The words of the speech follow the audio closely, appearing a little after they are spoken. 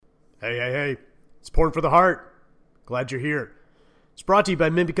Hey. It's Porn for the Heart. Glad you're here. It's brought to you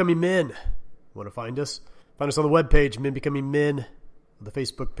by Men Becoming Men. Want to find us? Find us on the webpage, Men Becoming Men, the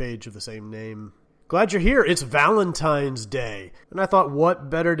Facebook page of the same name. Glad you're here. It's Valentine's Day. And I thought,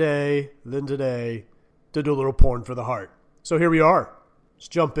 what better day than today to do a little Porn for the Heart. So here we are. Let's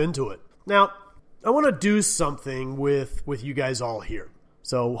jump into it. Now, I want to do something with you guys all here.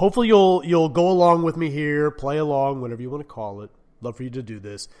 So hopefully you'll go along with me here, play along, whatever you want to call it. Love for you to do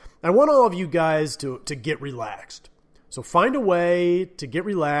this. I want all of you guys to get relaxed. So find a way to get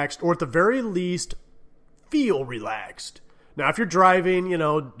relaxed, or at the very least, feel relaxed. Now, if you're driving,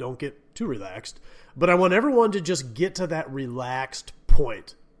 don't get too relaxed. But I want everyone to just get to that relaxed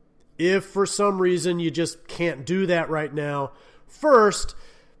point. If for some reason you just can't do that right now, first,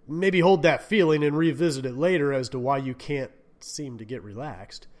 maybe hold that feeling and revisit it later as to why you can't seem to get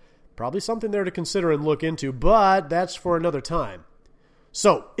relaxed. Probably something there to consider and look into, but that's for another time.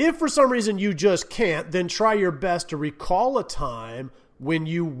 So, if for some reason you just can't, then try your best to recall a time when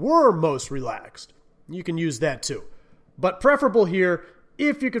you were most relaxed. You can use that too. But preferable here,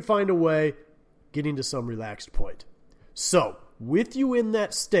 if you could find a way, getting to some relaxed point. So, with you in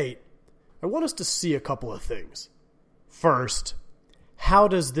that state, I want us to see a couple of things. First, how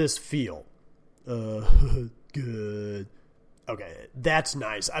does this feel? Good. Okay, that's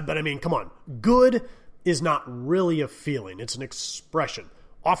nice. But I mean, come on. Good is not really a feeling. It's an expression,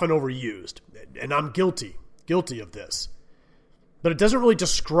 often overused. And I'm guilty of this. But it doesn't really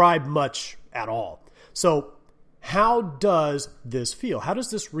describe much at all. So how does this feel? How does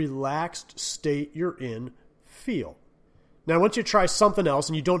this relaxed state you're in feel? Now, I want you to try something else,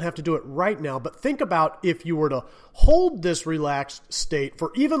 and you don't have to do it right now, but think about if you were to hold this relaxed state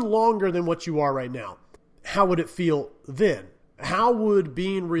for even longer than what you are right now. How would it feel then? How would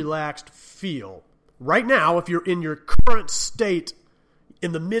being relaxed feel right now if you're in your current state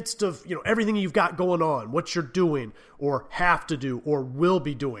in the midst of everything you've got going on, what you're doing or have to do or will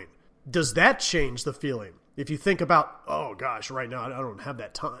be doing? Does that change the feeling? If you think about, oh gosh, right now I don't have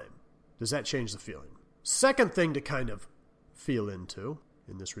that time. Does that change the feeling? Second thing to kind of feel into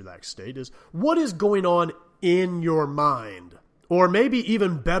in this relaxed state is what is going on in your mind? Or maybe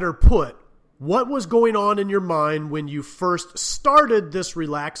even better put, what was going on in your mind when you first started this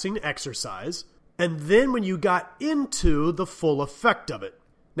relaxing exercise, and then when you got into the full effect of it?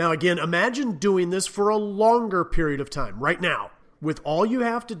 Now again, imagine doing this for a longer period of time, right now, with all you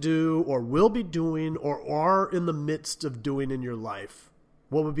have to do or will be doing or are in the midst of doing in your life.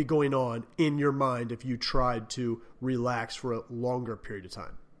 What would be going on in your mind if you tried to relax for a longer period of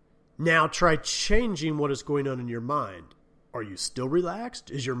time? Now try changing what is going on in your mind. Are you still relaxed?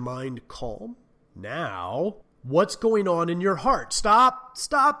 Is your mind calm? Now, what's going on in your heart? Stop.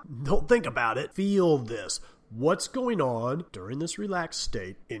 Don't think about it. Feel this. What's going on during this relaxed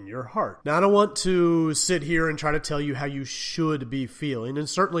state in your heart? Now, I don't want to sit here and try to tell you how you should be feeling, and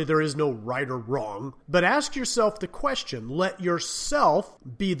certainly there is no right or wrong, but ask yourself the question. Let yourself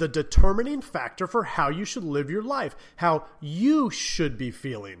be the determining factor for how you should live your life, how you should be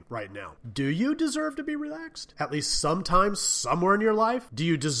feeling right now. Do you deserve to be relaxed? At least sometimes, somewhere in your life? Do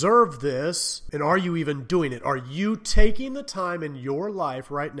you deserve this, and are you even doing it? Are you taking the time in your life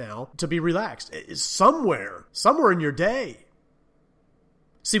right now to be relaxed? Somewhere in your day.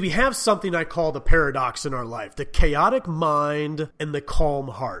 See, we have something I call the paradox in our life, the chaotic mind and the calm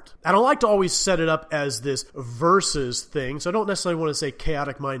heart. I don't like to always set it up as this versus thing, so I don't necessarily want to say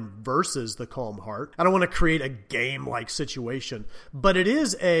chaotic mind versus the calm heart. I don't want to create a game-like situation, but it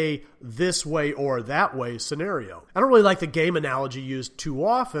is a this way or that way scenario. I don't really like the game analogy used too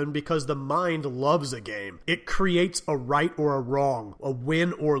often because the mind loves a game. It creates a right or a wrong, a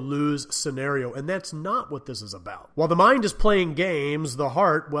win or lose scenario, and that's not what this is about. While the mind is playing games, the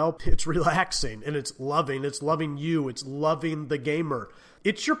heart, well, it's relaxing and it's loving you, it's loving the gamer.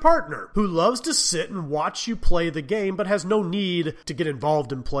 It's your partner who loves to sit and watch you play the game but has no need to get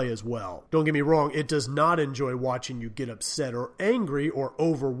involved and play as well. Don't get me wrong, it does not enjoy watching you get upset or angry or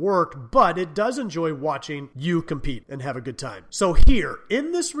overworked, but it does enjoy watching you compete and have a good time. So here,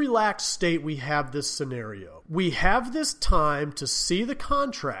 in this relaxed state, we have this scenario. We have this time to see the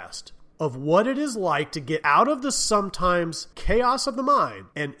contrast of what it is like to get out of the sometimes chaos of the mind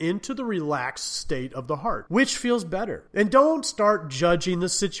and into the relaxed state of the heart. Which feels better? And don't start judging the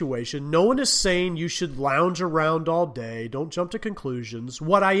situation. No one is saying you should lounge around all day. Don't jump to conclusions.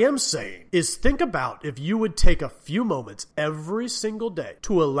 What I am saying is think about if you would take a few moments every single day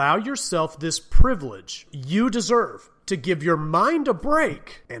to allow yourself this privilege you deserve to give your mind a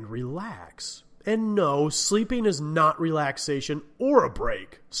break and relax. And no, sleeping is not relaxation or a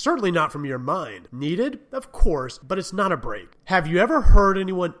break. Certainly not from your mind. Needed? Of course, but it's not a break. Have you ever heard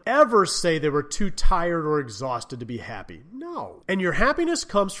anyone ever say they were too tired or exhausted to be happy? No. And your happiness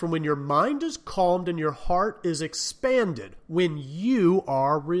comes from when your mind is calmed and your heart is expanded, when you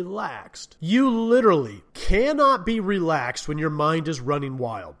are relaxed. You literally cannot be relaxed when your mind is running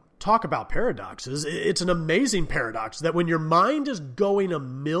wild. Talk about paradoxes. It's an amazing paradox that when your mind is going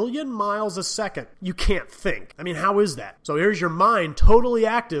 1,000,000 miles a second, you can't think. I mean, how is that? So here's your mind totally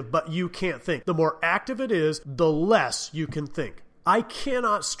active, but you can't think. The more active it is, the less you can think. I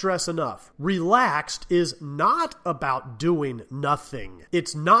cannot stress enough. Relaxed is not about doing nothing.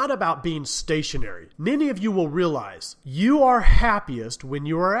 It's not about being stationary. Many of you will realize you are happiest when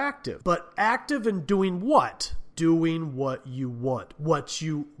you are active. But active in doing what? Doing what you want, what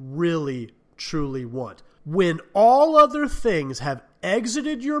you really, truly want. When all other things have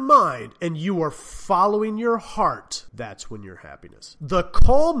exited your mind and you are following your heart, that's when you're happiness. The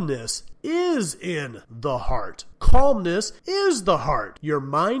calmness is in the heart. Calmness is the heart. Your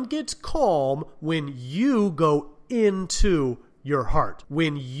mind gets calm when you go into your heart,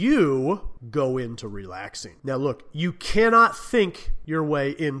 when you go into relaxing. Now look, you cannot think your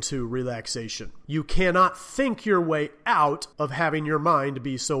way into relaxation. You cannot think your way out of having your mind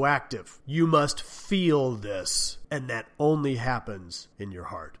be so active. You must feel this, and that only happens in your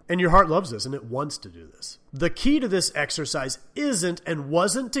heart. And your heart loves this, and it wants to do this. The key to this exercise isn't and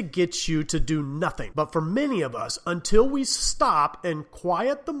wasn't to get you to do nothing. But for many of us, until we stop and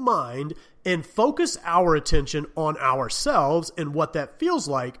quiet the mind and focus our attention on ourselves and what that feels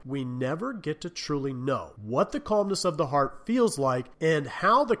like, we never get to truly know what the calmness of the heart feels like and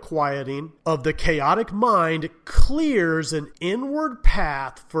how the quieting of the chaotic mind clears an inward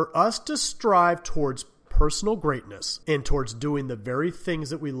path for us to strive towards personal greatness and towards doing the very things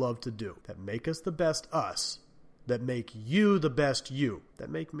that we love to do, that make us the best us, that make you the best you, that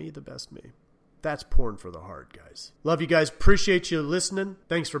make me the best me. That's porn for the heart, guys. Love you guys. Appreciate you listening.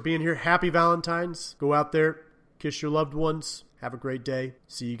 Thanks for being here. Happy Valentine's. Go out there, kiss your loved ones. Have a great day.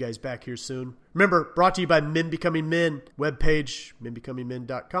 See you guys back here soon. Remember, brought to you by Men Becoming Men. Webpage,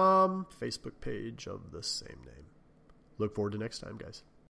 menbecomingmen.com. Facebook page of the same name. Look forward to next time, guys.